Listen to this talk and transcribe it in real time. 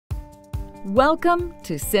Welcome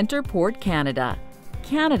to CentrePort Canada,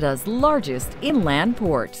 Canada's largest inland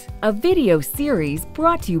port. A video series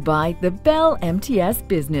brought to you by the Bell MTS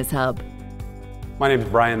Business Hub. My name is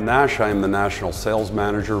Brian Nash. I am the National Sales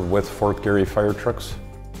Manager with Fort Garry Fire Trucks.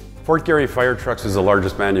 Fort Garry Fire Trucks is the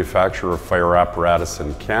largest manufacturer of fire apparatus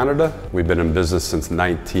in Canada. We've been in business since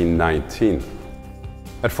 1919.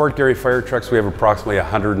 At Fort Garry Fire Trucks, we have approximately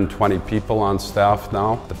 120 people on staff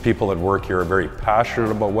now. The people that work here are very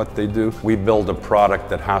passionate about what they do. We build a product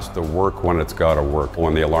that has to work when it's got to work.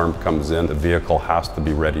 When the alarm comes in, the vehicle has to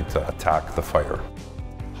be ready to attack the fire.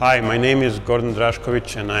 Hi, my name is Gordon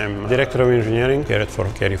Drašković and I'm Director of Engineering here at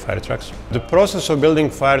Fort Garry Fire Trucks. The process of building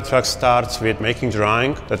fire trucks starts with making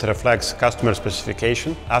drawing that reflects customer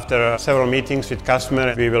specification. After several meetings with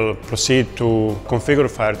customer, we will proceed to configure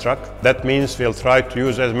fire truck. That means we'll try to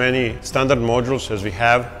use as many standard modules as we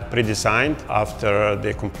have pre-designed. After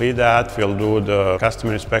they complete that, we'll do the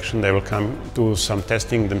customer inspection. They will come do some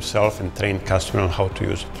testing themselves and train customer on how to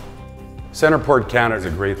use it. CentrePort Canada is a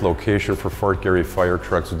great location for Fort Garry Fire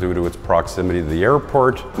Trucks due to its proximity to the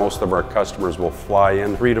airport. Most of our customers will fly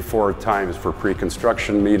in 3 to 4 times for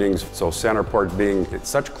pre-construction meetings. So CentrePort being in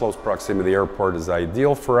such close proximity to the airport is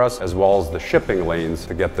ideal for us, as well as the shipping lanes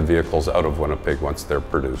to get the vehicles out of Winnipeg once they're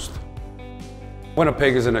produced.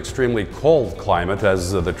 Winnipeg is an extremely cold climate,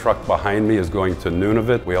 as the truck behind me is going to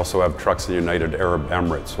Nunavut. We also have trucks in the United Arab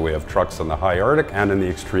Emirates, so we have trucks in the high Arctic and in the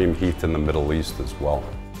extreme heat in the Middle East as well.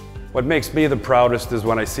 What makes me the proudest is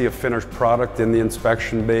when I see a finished product in the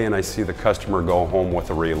inspection bay and I see the customer go home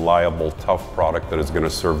with a reliable, tough product that is going to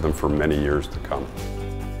serve them for many years to come.